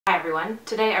Hi everyone.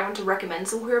 Today I want to recommend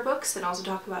some queer books and also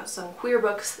talk about some queer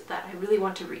books that I really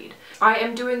want to read. I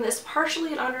am doing this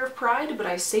partially in honor of Pride, but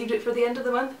I saved it for the end of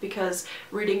the month because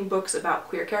reading books about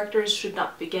queer characters should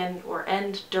not begin or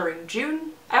end during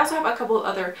June. I also have a couple of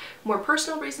other more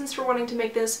personal reasons for wanting to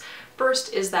make this.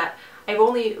 First is that I've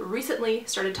only recently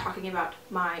started talking about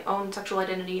my own sexual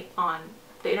identity on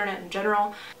the internet in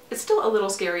general. It's still a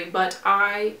little scary, but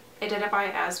I identify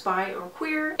as bi or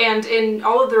queer, and in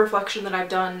all of the reflection that I've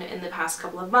done in the past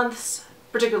couple of months,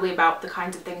 particularly about the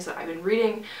kinds of things that I've been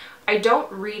reading, I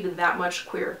don't read that much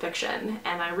queer fiction,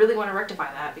 and I really want to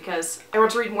rectify that because I want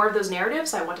to read more of those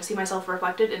narratives. I want to see myself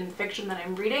reflected in the fiction that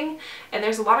I'm reading, and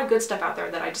there's a lot of good stuff out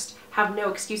there that I just have no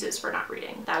excuses for not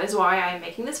reading. That is why I'm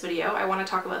making this video. I want to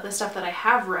talk about the stuff that I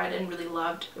have read and really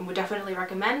loved and would definitely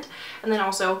recommend, and then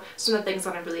also some of the things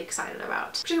that I'm really excited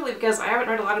about. Particularly because I haven't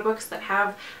read a lot of books that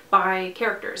have bi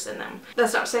characters in them.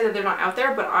 That's not to say that they're not out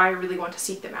there, but I really want to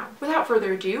seek them out. Without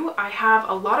further ado, I have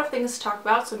a lot of things to talk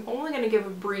about, so I'm only going to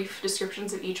give brief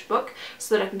descriptions of each book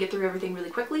so that I can get through everything really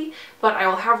quickly, but I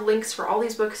will have links for all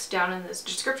these books down in this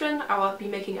description. I will be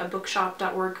making a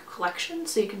bookshop.org collection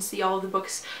so you can see all of the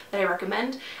books that I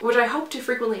recommend, which I hope to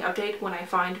frequently update when I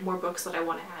find more books that I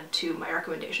want to add to my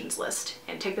recommendations list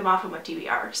and take them off of my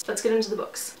TBR. So let's get into the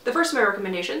books. The first of my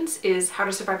recommendations is How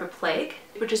to Survive a Plague,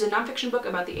 which is a nonfiction book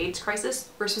about the AIDS crisis.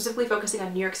 We're specifically focusing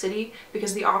on New York City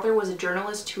because the author was a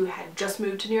journalist who had just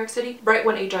moved to New York City right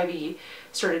when HIV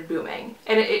started booming.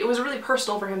 And it was really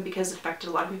personal for him because it affected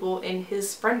a lot of people in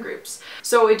his friend groups.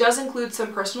 So it does include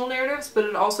some personal narratives, but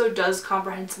it also does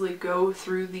comprehensively go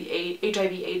through the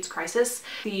HIV/AIDS crisis,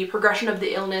 the progression of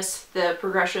the illness, the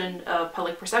progression of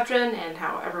public perception and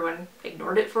how everyone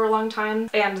ignored it for a long time,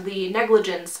 and the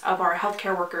negligence of our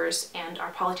healthcare workers and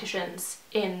our politicians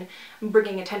in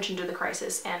bringing attention to the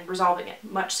crisis and resolving it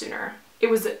much sooner. It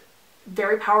was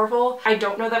very powerful. I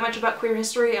don't know that much about queer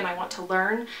history and I want to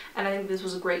learn, and I think this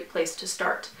was a great place to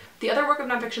start. The other work of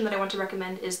nonfiction that I want to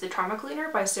recommend is The Trauma Cleaner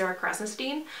by Sarah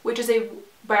Krasnostein, which is a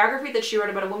biography that she wrote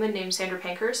about a woman named Sandra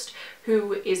Pankhurst,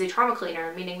 who is a trauma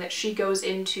cleaner, meaning that she goes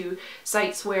into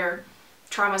sites where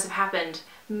traumas have happened,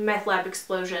 meth lab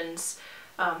explosions,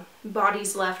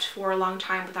 bodies left for a long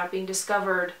time without being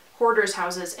discovered, hoarders'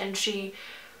 houses, and she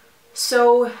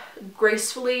so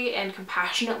gracefully and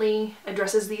compassionately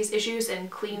addresses these issues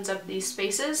and cleans up these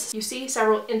spaces. You see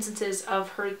several instances of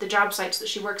the job sites that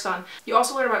she works on. You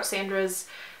also learn about Sandra's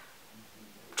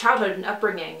childhood and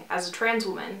upbringing as a trans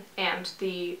woman and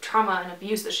the trauma and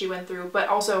abuse that she went through, but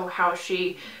also how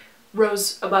she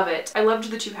rose above it. I loved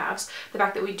the two halves. The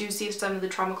fact that we do see some of the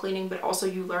trauma cleaning, but also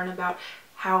you learn about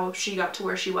how she got to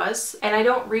where she was. And I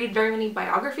don't read very many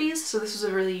biographies, so this was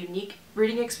a really unique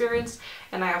reading experience,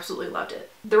 and I absolutely loved it.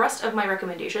 The rest of my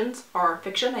recommendations are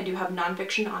fiction. I do have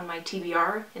nonfiction on my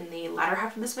TBR in the latter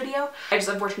half of this video. I just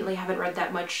unfortunately haven't read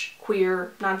that much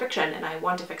queer nonfiction, and I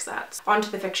want to fix that. On to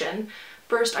the fiction.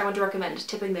 First, I want to recommend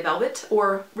Tipping the Velvet,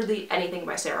 or really anything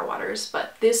by Sarah Waters,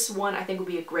 but this one I think would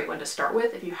be a great one to start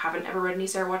with if you haven't ever read any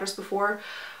Sarah Waters before.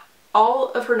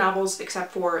 All of her novels,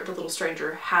 except for The Little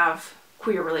Stranger, have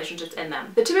queer relationships in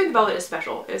them. The Tipping the Velvet is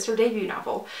special. It's her debut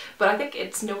novel, but I think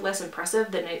it's no less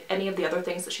impressive than any of the other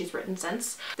things that she's written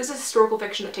since. This is historical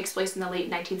fiction that takes place in the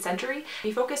late 19th century.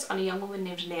 We focus on a young woman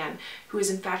named Nan who is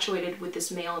infatuated with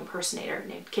this male impersonator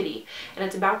named Kitty, and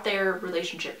it's about their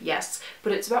relationship, yes,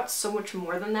 but it's about so much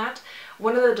more than that.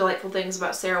 One of the delightful things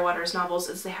about Sarah Waters' novels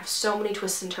is they have so many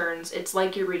twists and turns. It's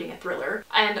like you're reading a thriller,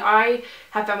 and I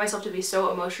have found myself to be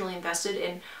so emotionally invested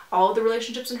in all of the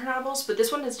relationships in her novels, but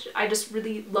this one is I just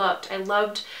really loved. I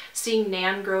loved seeing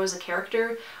Nan grow as a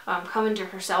character, come into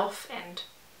herself and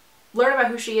learn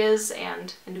about who she is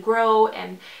and grow,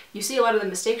 and you see a lot of the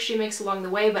mistakes she makes along the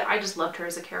way, but I just loved her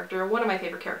as a character. One of my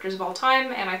favorite characters of all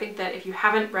time, and I think that if you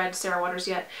haven't read Sarah Waters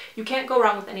yet, you can't go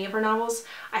wrong with any of her novels.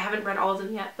 I haven't read all of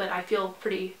them yet, but I feel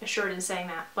pretty assured in saying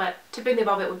that, but Tipping the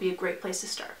Velvet would be a great place to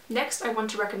start. Next, I want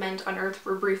to recommend On Earth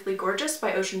We're Briefly Gorgeous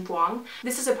by Ocean Vuong.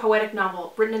 This is a poetic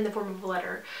novel written in the form of a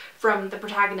letter from the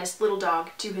protagonist, Little Dog,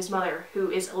 to his mother, who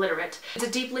is illiterate. It's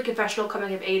a deeply confessional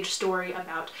coming-of-age story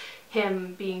about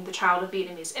him being the child of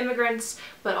Vietnamese immigrants,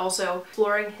 but also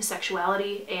exploring his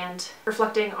sexuality and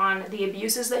reflecting on the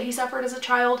abuses that he suffered as a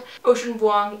child. Ocean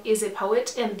Vuong is a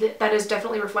poet, and that is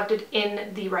definitely reflected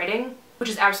in the writing. which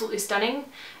is absolutely stunning,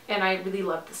 and I really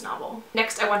loved this novel.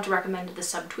 Next, I want to recommend The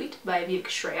Subtweet by Vivek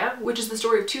Shreya, which is the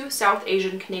story of two South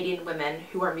Asian Canadian women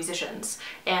who are musicians,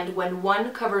 and when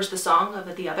one covers the song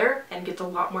of the other and gets a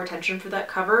lot more attention for that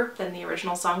cover than the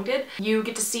original song did, you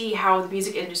get to see how the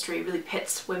music industry really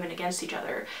pits women against each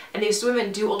other. And these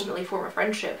women do ultimately form a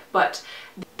friendship, but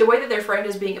the way that their friend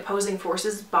is being opposing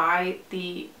forces by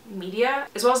the media,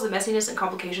 as well as the messiness and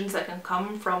complications that can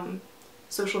come from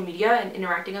social media and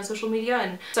interacting on social media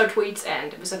and subtweets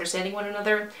and misunderstanding one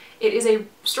another. It is a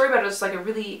story about just like a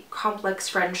really complex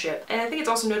friendship, and I think it's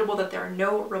also notable that there are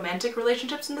no romantic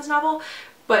relationships in this novel,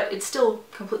 but it's still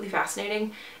completely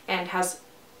fascinating and has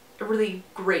a really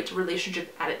great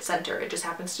relationship at its center. It just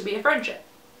happens to be a friendship.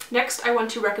 Next, I want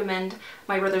to recommend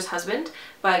My Brother's Husband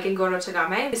by Gengoro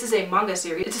Tagame. This is a manga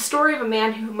series. It's a story of a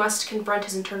man who must confront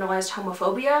his internalized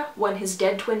homophobia when his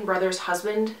dead twin brother's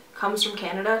husband comes from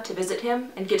Canada to visit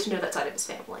him and get to know that side of his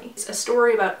family. It's a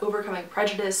story about overcoming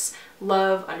prejudice,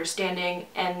 love, understanding,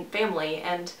 and family,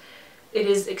 and it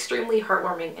is extremely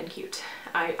heartwarming and cute.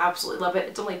 I absolutely love it.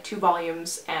 It's only 2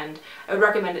 volumes, and I would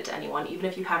recommend it to anyone, even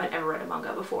if you haven't ever read a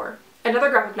manga before.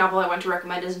 Another graphic novel I want to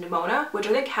recommend is Nimona, which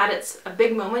I think had a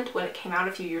big moment when it came out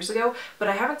a few years ago, but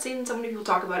I haven't seen so many people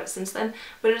talk about it since then,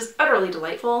 but it is utterly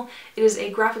delightful. It is a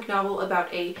graphic novel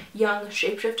about a young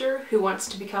shapeshifter who wants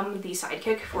to become the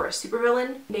sidekick for a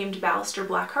supervillain named Ballister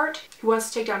Blackheart, who wants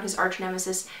to take down his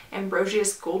arch-nemesis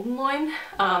Ambrosius Goldenloin,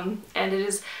 and it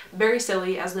is very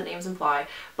silly, as the names imply,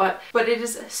 but it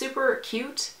is super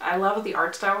cute. I love the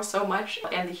art style so much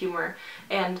and the humor,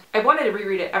 and I've wanted to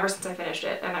reread it ever since I finished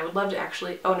it, and I would love to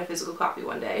actually own a physical copy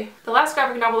one day. The last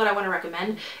graphic novel that I want to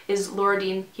recommend is Laura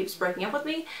Dean Keeps Breaking Up With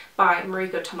Me by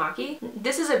Mariko Tamaki.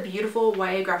 This is a beautiful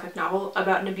YA graphic novel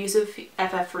about an abusive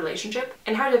FF relationship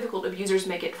and how difficult abusers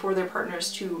make it for their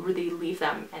partners to really leave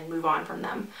them and move on from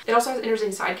them. It also has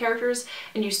interesting side characters,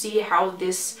 and you see how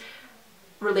this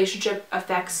relationship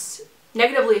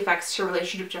negatively affects her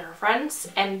relationship to her friends,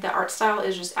 and the art style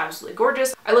is just absolutely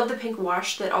gorgeous. I love the pink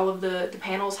wash that all of the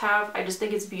panels have. I just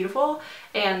think it's beautiful,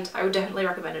 and I would definitely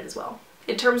recommend it as well.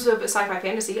 In terms of sci-fi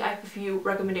fantasy, I have a few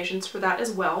recommendations for that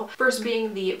as well. First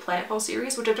being the Planetfall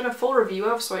series, which I've done a full review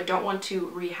of, so I don't want to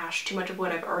rehash too much of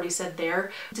what I've already said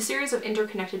there. It's a series of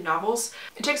interconnected novels.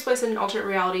 It takes place in an alternate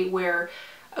reality where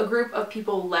a group of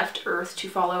people left Earth to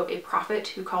follow a prophet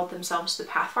who called themselves the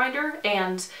Pathfinder,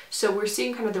 and so we're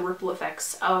seeing kind of the ripple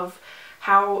effects of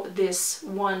how this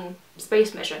one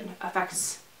space mission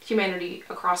affects humanity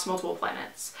across multiple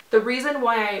planets. The reason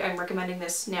why I'm recommending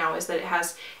this now is that it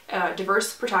has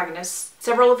diverse protagonists,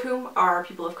 several of whom are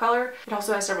people of color. It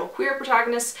also has several queer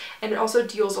protagonists, and it also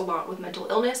deals a lot with mental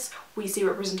illness. We see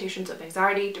representations of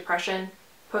anxiety, depression,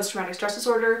 post-traumatic stress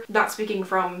disorder, not speaking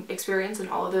from experience in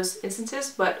all of those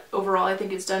instances, but overall I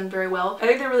think it's done very well. I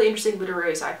think they're really interesting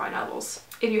literary sci-fi novels.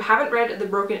 If you haven't read the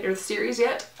Broken Earth series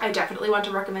yet, I definitely want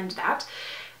to recommend that.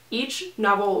 Each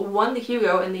novel won the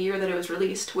Hugo in the year that it was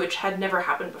released, which had never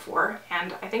happened before,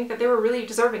 and I think that they were really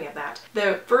deserving of that.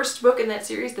 The first book in that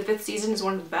series, the 5th season, is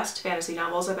one of the best fantasy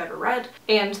novels I've ever read,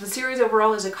 and the series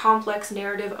overall is a complex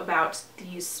narrative about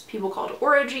these people called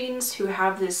Orogenes who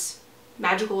have this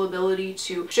magical ability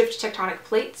to shift tectonic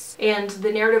plates, and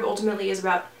the narrative ultimately is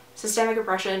about systemic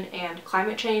oppression and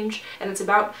climate change, and it's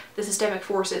about the systemic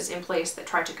forces in place that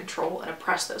try to control and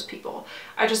oppress those people.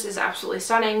 Is absolutely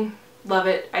stunning. Love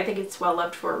it. I think it's well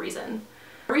loved for a reason.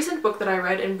 A recent book that I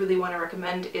read and really want to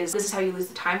recommend is This Is How You Lose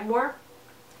the Time War,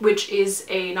 which is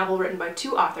a novel written by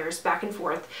 2 authors back and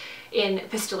forth in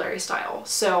epistolary style.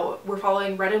 So we're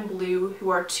following Red and Blue, who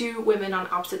are 2 women on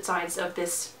opposite sides of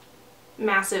this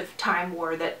massive time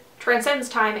war that transcends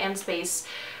time and space,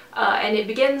 and it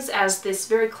begins as this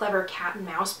very clever cat and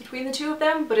mouse between the 2 of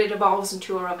them, but it evolves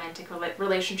into a romantic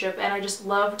relationship, and I just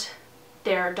loved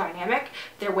their dynamic,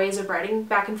 their ways of writing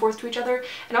back and forth to each other,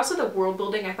 and also the world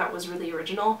building I thought was really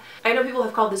original. I know people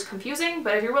have called this confusing,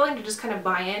 but if you're willing to just kind of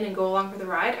buy in and go along for the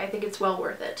ride, I think it's well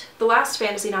worth it. The last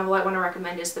fantasy novel I want to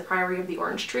recommend is The Priory of the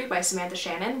Orange Tree by Samantha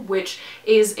Shannon, which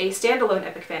is a standalone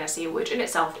epic fantasy, which in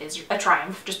itself is a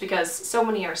triumph, just because so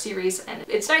many are series, and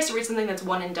it's nice to read something that's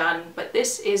one and done, but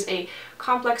this is a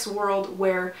complex world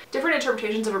where different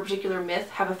interpretations of a particular myth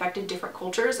have affected different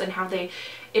cultures and how they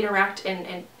interact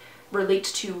and relate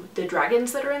to the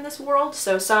dragons that are in this world.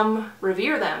 So some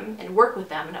revere them and work with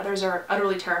them, and others are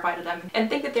utterly terrified of them and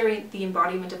think that they're the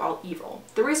embodiment of all evil.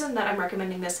 The reason that I'm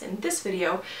recommending this in this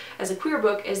video as a queer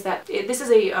book is that this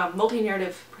is a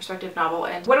multi-narrative perspective novel,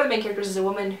 and one of the main characters is a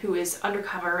woman who is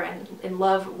undercover and in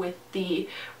love with the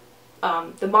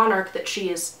monarch that she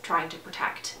is trying to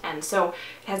protect, and so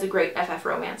it has a great FF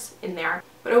romance in there.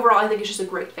 But overall I think it's just a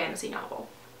great fantasy novel.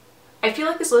 I feel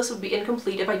like this list would be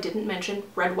incomplete if I didn't mention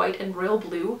Red, White, and Royal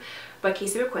Blue by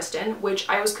Casey McQuiston, which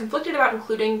I was conflicted about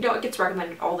including. You know, it gets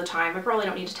recommended all the time. I probably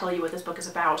don't need to tell you what this book is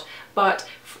about, but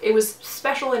it was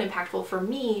special and impactful for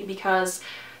me because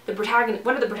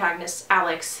one of the protagonists,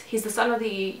 Alex, he's the son of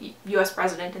the US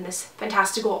president in this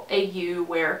fantastical AU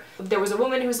where there was a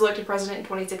woman who was elected president in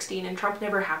 2016 and Trump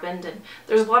never happened, and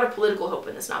there's a lot of political hope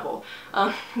in this novel,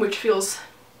 which feels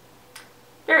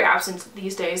very absent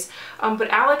these days. But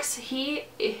Alex, he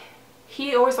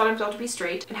always thought himself to be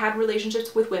straight and had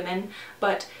relationships with women,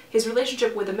 but his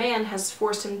relationship with a man has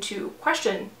forced him to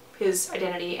question his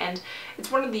identity, and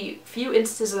it's one of the few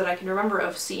instances that I can remember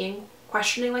of seeing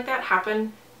questioning like that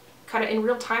happen kind of in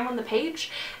real time on the page,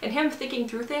 and him thinking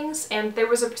through things. And there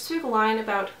was a specific line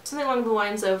about something along the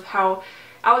lines of how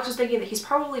Alex was thinking that he's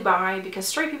probably bi because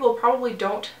straight people probably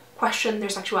don't question their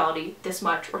sexuality this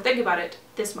much or think about it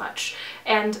this much,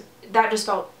 and that just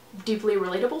felt deeply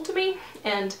relatable to me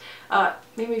and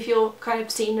made me feel kind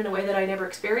of seen in a way that I never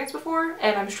experienced before.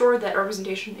 And I'm sure that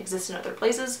representation exists in other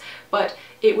places, but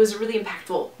it was a really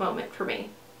impactful moment for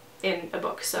me in a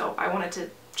book, so I wanted to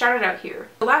shout it out here.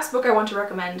 The last book I want to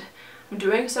recommend, I'm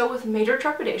doing so with major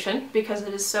trepidation because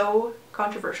it is so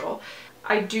controversial.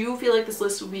 I do feel like this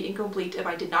list would be incomplete if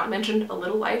I did not mention A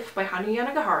Little Life by Hana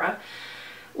Yanagihara,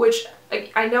 which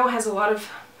I know has a lot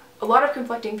of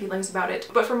conflicting feelings about it,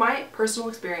 but from my personal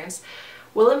experience,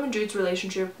 Willem and Jude's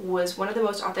relationship was one of the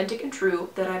most authentic and true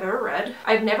that I've ever read.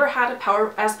 I've never had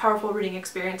as powerful reading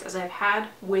experience as I've had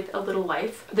with A Little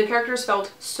Life. The characters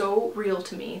felt so real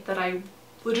to me that I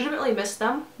legitimately missed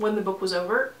them when the book was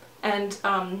over, and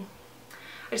I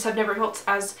just have never felt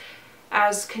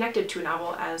as connected to a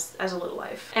novel as A Little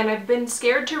Life. And I've been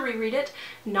scared to reread it,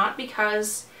 not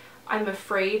because I'm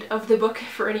afraid of the book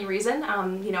for any reason.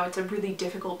 You know, it's a really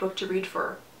difficult book to read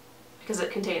because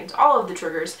it contains all of the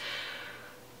triggers.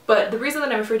 But the reason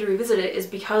that I'm afraid to revisit it is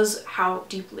because how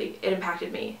deeply it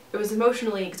impacted me. It was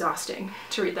emotionally exhausting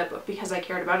to read that book because I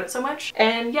cared about it so much.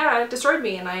 And yeah, it destroyed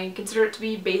me, and I consider it to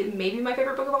be maybe my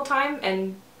favorite book of all time,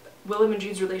 and Willem and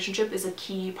Jude's relationship is a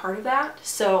key part of that.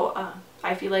 So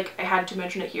I feel like I had to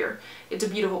mention it here. It's a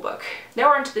beautiful book. Now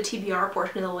we're on to the TBR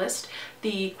portion of the list,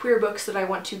 the queer books that I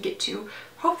want to get to,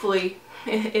 hopefully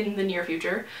in the near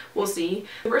future. We'll see.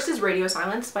 The first is Radio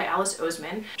Silence by Alice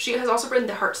Oseman. She has also written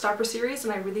the Heartstopper series,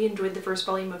 and I really enjoyed the first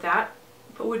volume of that.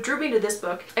 But what drew me to this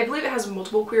book, I believe it has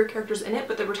multiple queer characters in it,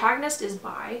 but the protagonist is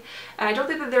bi, and I don't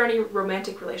think that there are any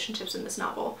romantic relationships in this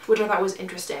novel, which I thought was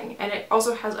interesting. And it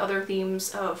also has other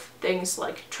themes of things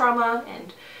like trauma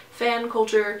and fan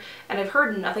culture, and I've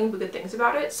heard nothing but good things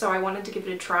about it, so I wanted to give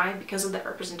it a try because of that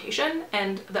representation,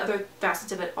 and the other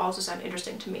facets of it also sound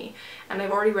interesting to me. And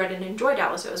I've already read and enjoyed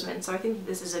Alice Oseman, so I think that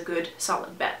this is a good,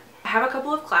 solid bet. I have a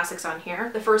couple of classics on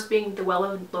here, the first being The Well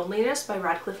of Loneliness by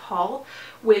Radcliffe Hall,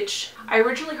 which I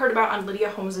originally heard about on Lydia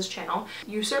Holmes's channel.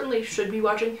 You certainly should be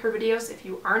watching her videos. If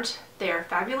you aren't, they are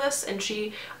fabulous, and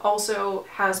she also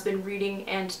has been reading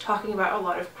and talking about a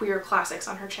lot of queer classics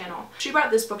on her channel. She brought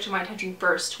this book to my attention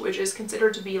first, which is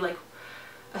considered to be like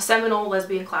a seminal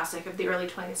lesbian classic of the early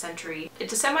 20th century.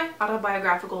 It's a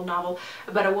semi-autobiographical novel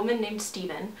about a woman named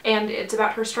Stephen, and it's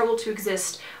about her struggle to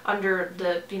exist under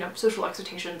the, social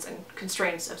expectations and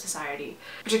constraints of society,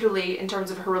 particularly in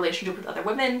terms of her relationship with other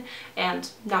women and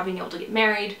not being able to get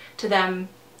married to them,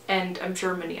 and I'm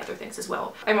sure many other things as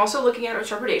well. I'm also looking at its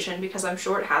trepidation because I'm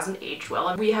sure it hasn't aged well,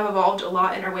 and we have evolved a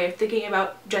lot in our way of thinking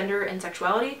about gender and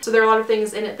sexuality, so there are a lot of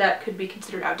things in it that could be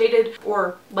considered outdated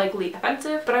or likely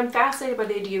offensive, but I'm fascinated by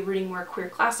the idea of reading more queer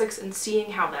classics and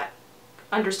seeing how that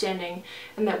understanding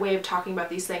and that way of talking about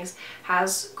these things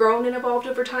has grown and evolved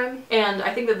over time, and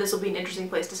I think that this will be an interesting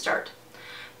place to start.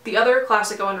 The other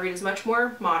classic I want to read is much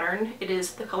more modern. It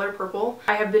is The Color Purple.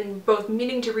 I have been both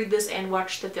meaning to read this and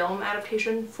watch the film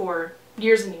adaptation for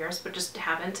years and years, but just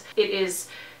haven't. It is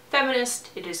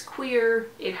feminist, it is queer,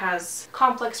 it has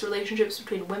complex relationships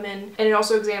between women, and it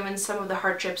also examines some of the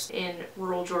hardships in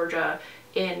rural Georgia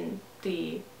in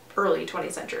the early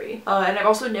 20th century. And I've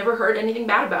also never heard anything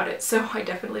bad about it, so I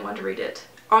definitely want to read it.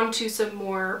 On to some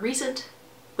more recent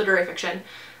literary fiction.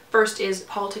 First is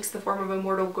Politics, the Form of a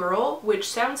Mortal Girl, which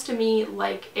sounds to me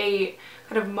like a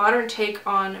kind of modern take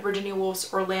on Virginia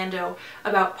Woolf's Orlando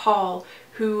about Paul,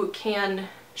 who can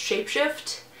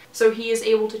shapeshift. So he is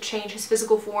able to change his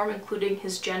physical form, including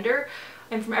his gender.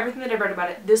 And from everything that I've read about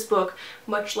it, this book,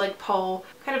 much like Paul,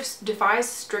 kind of defies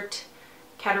strict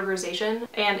categorization,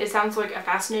 and it sounds like a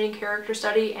fascinating character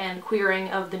study and queering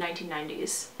of the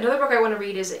 1990s. Another book I want to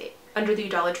read is Under the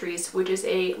Idolatries, which is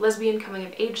a lesbian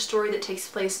coming-of-age story that takes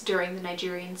place during the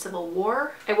Nigerian Civil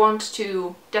War. I want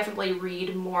to definitely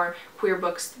read more queer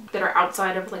books that are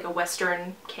outside of like a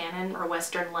Western canon or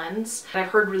Western lens. And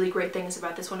I've heard really great things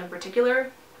about this one in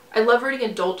particular. I love reading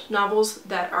adult novels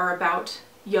that are about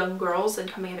young girls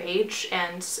and coming of age,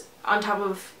 and on top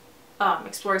of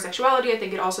exploring sexuality, I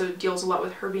think it also deals a lot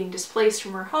with her being displaced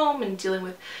from her home and dealing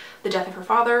with the death of her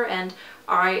father, and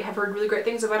I have heard really great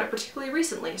things about it particularly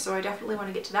recently, so I definitely want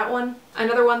to get to that one.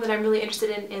 Another one that I'm really interested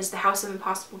in is The House of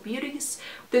Impossible Beauties.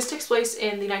 This takes place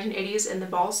in the 1980s in the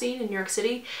ball scene in New York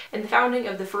City and the founding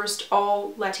of the first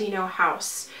all-Latino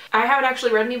house. I haven't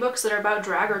actually read any books that are about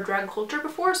drag or drag culture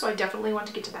before, so I definitely want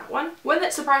to get to that one. One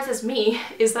that surprises me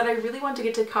is that I really want to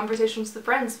get to Conversations with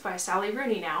Friends by Sally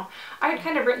Rooney now. I had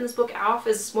kind of written this book off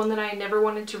as one that I never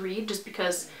wanted to read just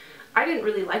because I didn't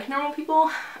really like normal people,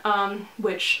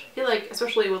 which I feel like,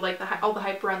 especially with like all the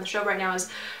hype around the show right now, is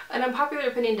an unpopular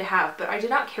opinion to have, but I did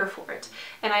not care for it.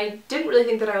 And I didn't really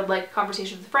think that I would like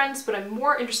Conversations with Friends, but I'm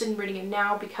more interested in reading it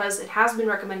now because it has been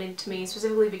recommended to me,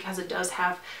 specifically because it does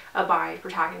have a bi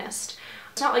protagonist.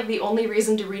 It's not like the only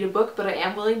reason to read a book, but I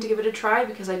am willing to give it a try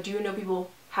because I do know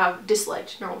people have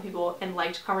disliked normal people and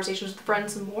liked Conversations with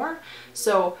Friends more,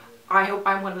 so I hope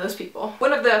I'm one of those people.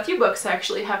 One of the few books I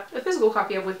actually have a physical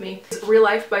copy of with me is Real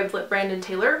Life by Brandon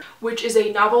Taylor, which is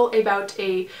a novel about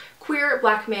a queer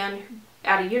black man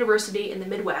at a university in the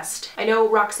Midwest. I know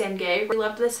Roxane Gay really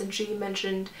loved this, and she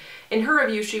mentioned in her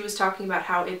review, she was talking about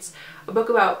how it's a book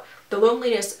about the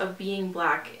loneliness of being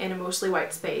black in a mostly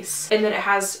white space, and that it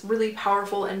has really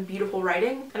powerful and beautiful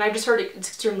writing, and I've just heard it's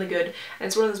extremely good, and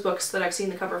it's one of those books that I've seen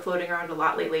the cover floating around a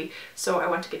lot lately, so I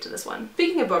want to get to this one.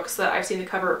 Speaking of books that I've seen the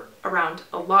cover around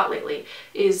a lot lately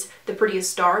is The Prettiest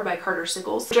Star by Carter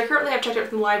Sickles, which I currently have checked out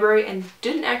from the library and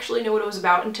didn't actually know what it was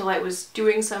about until I was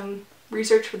doing some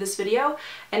research for this video,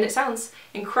 and it sounds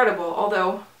incredible,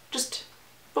 although just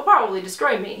will probably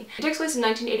destroy me. It takes place in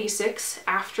 1986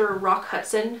 after Rock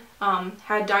Hudson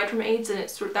had died from AIDS, and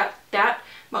it's sort of that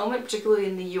moment, particularly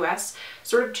in the US,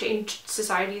 sort of changed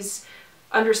society's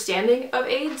understanding of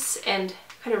AIDS and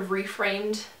kind of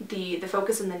reframed the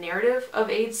focus and the narrative of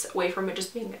AIDS away from it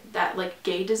just being that like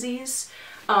gay disease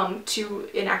to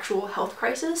an actual health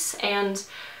crisis. And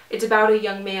it's about a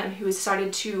young man who has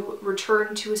decided to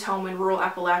return to his home in rural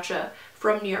Appalachia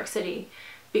from New York City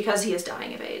because he is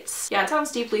dying of AIDS. Yeah, it sounds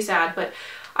deeply sad, but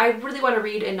I really want to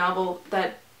read a novel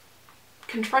that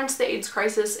confronts the AIDS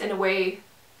crisis in a way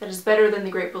that is better than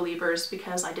The Great Believers,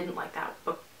 because I didn't like that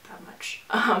book that much.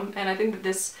 And I think that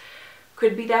this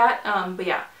could be that, but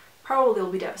yeah, probably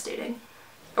will be devastating.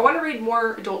 I want to read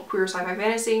more adult queer sci-fi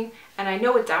fantasy, and I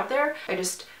know it's out there, I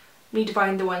just need to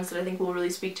find the ones that I think will really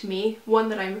speak to me. One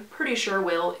that I'm pretty sure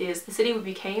will is The City We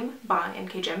Became by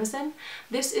N.K. Jemisin.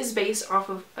 This is based off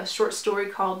of a short story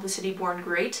called The City Born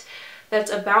Great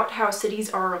that's about how cities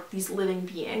are these living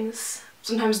beings.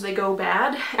 Sometimes they go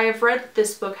bad. I have read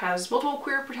this book has multiple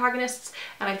queer protagonists,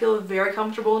 and I feel very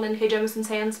comfortable in N.K. Jemisin's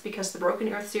hands because the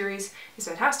Broken Earth series is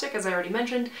fantastic, as I already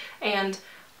mentioned, and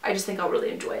I just think I'll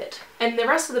really enjoy it. And the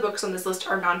rest of the books on this list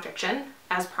are nonfiction,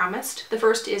 as promised. The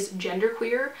first is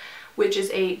Genderqueer, which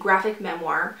is a graphic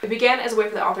memoir. It began as a way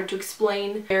for the author to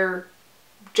explain their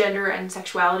gender and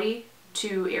sexuality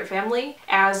to your family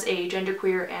as a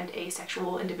genderqueer and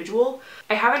asexual individual.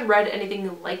 I haven't read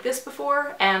anything like this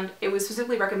before, and it was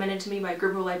specifically recommended to me by a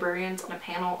group of librarians on a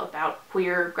panel about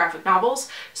queer graphic novels,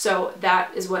 so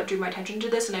that is what drew my attention to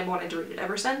this, and I've wanted to read it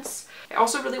ever since. I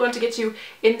also really want to get to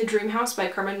In the Dream House by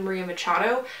Carmen Maria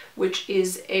Machado, which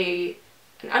is an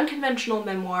unconventional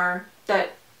memoir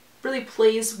that really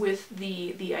plays with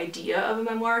the idea of a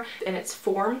memoir and its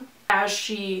form as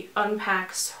she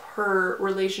unpacks her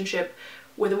relationship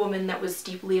with a woman that was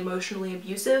deeply emotionally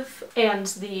abusive and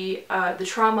the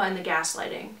trauma and the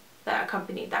gaslighting that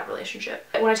accompanied that relationship.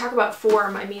 When I talk about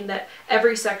form, I mean that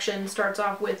every section starts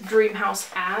off with Dream House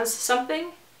as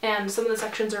something, and some of the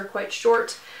sections are quite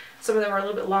short, some of them are a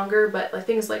little bit longer, but like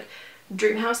things like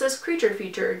Dream House as creature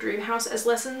feature, Dream House as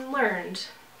lesson learned,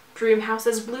 Dream House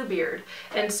as Bluebeard,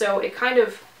 and so it kind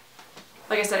of,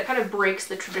 like I said, it kind of breaks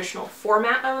the traditional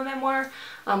format of a memoir,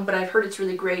 but I've heard it's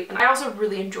really great, and I also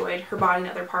really enjoyed Her Body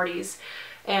and Other Parties,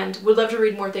 and would love to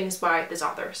read more things by this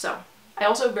author. So I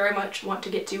also very much want to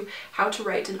get to How to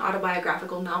Write an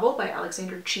Autobiographical Novel by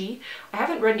Alexander Chee. I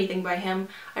haven't read anything by him.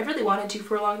 I've really wanted to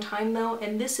for a long time though,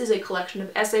 and this is a collection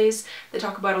of essays that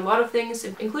talk about a lot of things,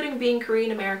 including being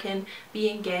Korean American,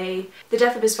 being gay, the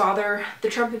death of his father, the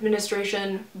Trump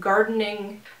administration,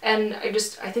 gardening, and I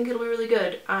think it'll be really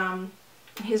good.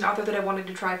 He's an author that I wanted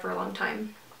to try for a long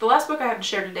time. The last book I have to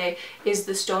share today is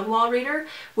The Stonewall Reader,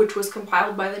 which was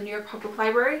compiled by the New York Public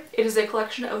Library. It is a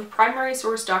collection of primary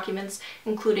source documents,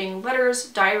 including letters,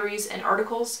 diaries, and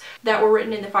articles that were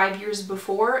written in the 5 years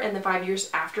before and the 5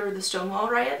 years after the Stonewall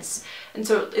riots. And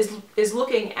so it is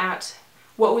looking at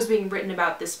what was being written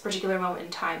about this particular moment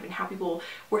in time and how people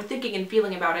were thinking and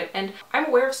feeling about it. And I'm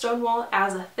aware of Stonewall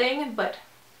as a thing, but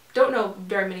don't know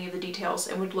very many of the details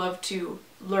and would love to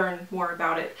learn more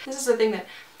about it. This is a thing that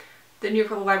the New York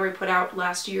Public Library put out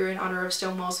last year in honor of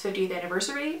Stonewall's 50th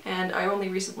anniversary, and I only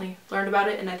recently learned about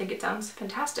it, and I think it sounds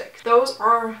fantastic. Those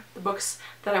are the books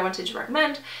that I wanted to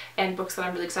recommend, and books that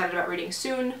I'm really excited about reading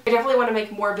soon. I definitely want to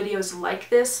make more videos like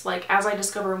this. Like, as I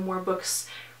discover more books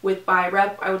with Buy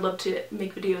Rep, I would love to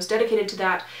make videos dedicated to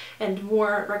that, and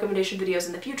more recommendation videos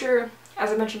in the future. As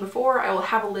I mentioned before, I will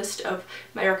have a list of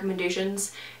my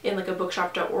recommendations in like a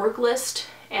bookshop.org list,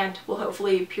 and will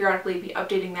hopefully periodically be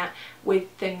updating that with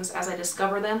things as I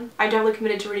discover them. I'm definitely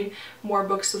committed to reading more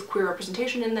books with queer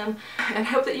representation in them, and I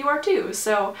hope that you are too.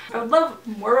 So I would love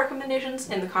more recommendations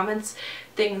in the comments,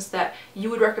 things that you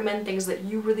would recommend, things that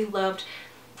you really loved,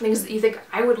 things that you think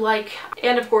I would like,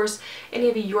 and of course any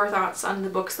of your thoughts on the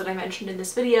books that I mentioned in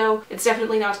this video. It's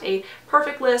definitely not a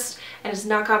perfect list and it's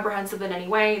not comprehensive in any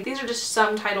way. These are just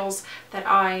some titles that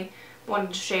I wanted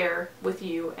to share with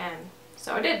you, and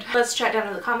so I did. Let's chat down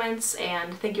in the comments,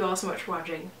 and thank you all so much for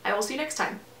watching. I will see you next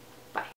time.